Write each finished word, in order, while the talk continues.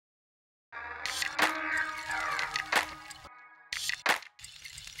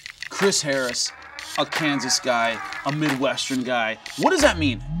Chris Harris, a Kansas guy, a Midwestern guy. What does that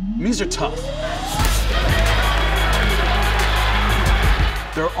mean? It means they're tough.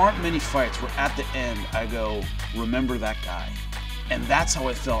 There aren't many fights where at the end I go, remember that guy. And that's how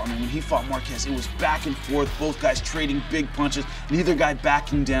I felt. I mean, when he fought Marquez, it was back and forth, both guys trading big punches, neither guy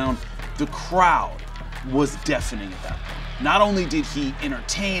backing down. The crowd was deafening at that point. Not only did he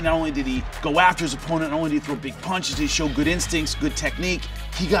entertain, not only did he go after his opponent, not only did he throw big punches, did he show good instincts, good technique,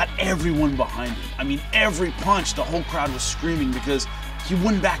 he got everyone behind him. I mean, every punch, the whole crowd was screaming because he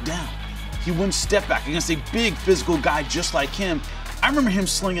wouldn't back down. He wouldn't step back against a big physical guy just like him. I remember him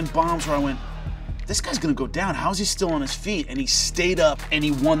slinging bombs where I went, this guy's gonna go down. How is he still on his feet? And he stayed up and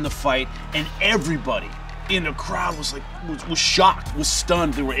he won the fight. And everybody in the crowd was like, was shocked, was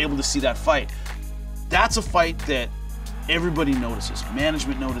stunned they were able to see that fight. That's a fight that everybody notices.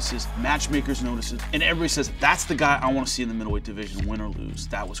 Management notices, matchmakers notices, and everybody says, that's the guy I want to see in the middleweight division, win or lose.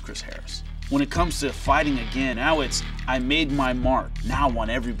 That was Chris Harris. When it comes to fighting again, now it's, I made my mark. Now I want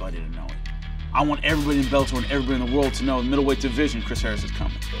everybody to know it. I want everybody in Bellator and everybody in the world to know in the middleweight division, Chris Harris is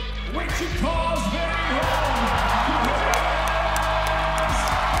coming. Wichita's very own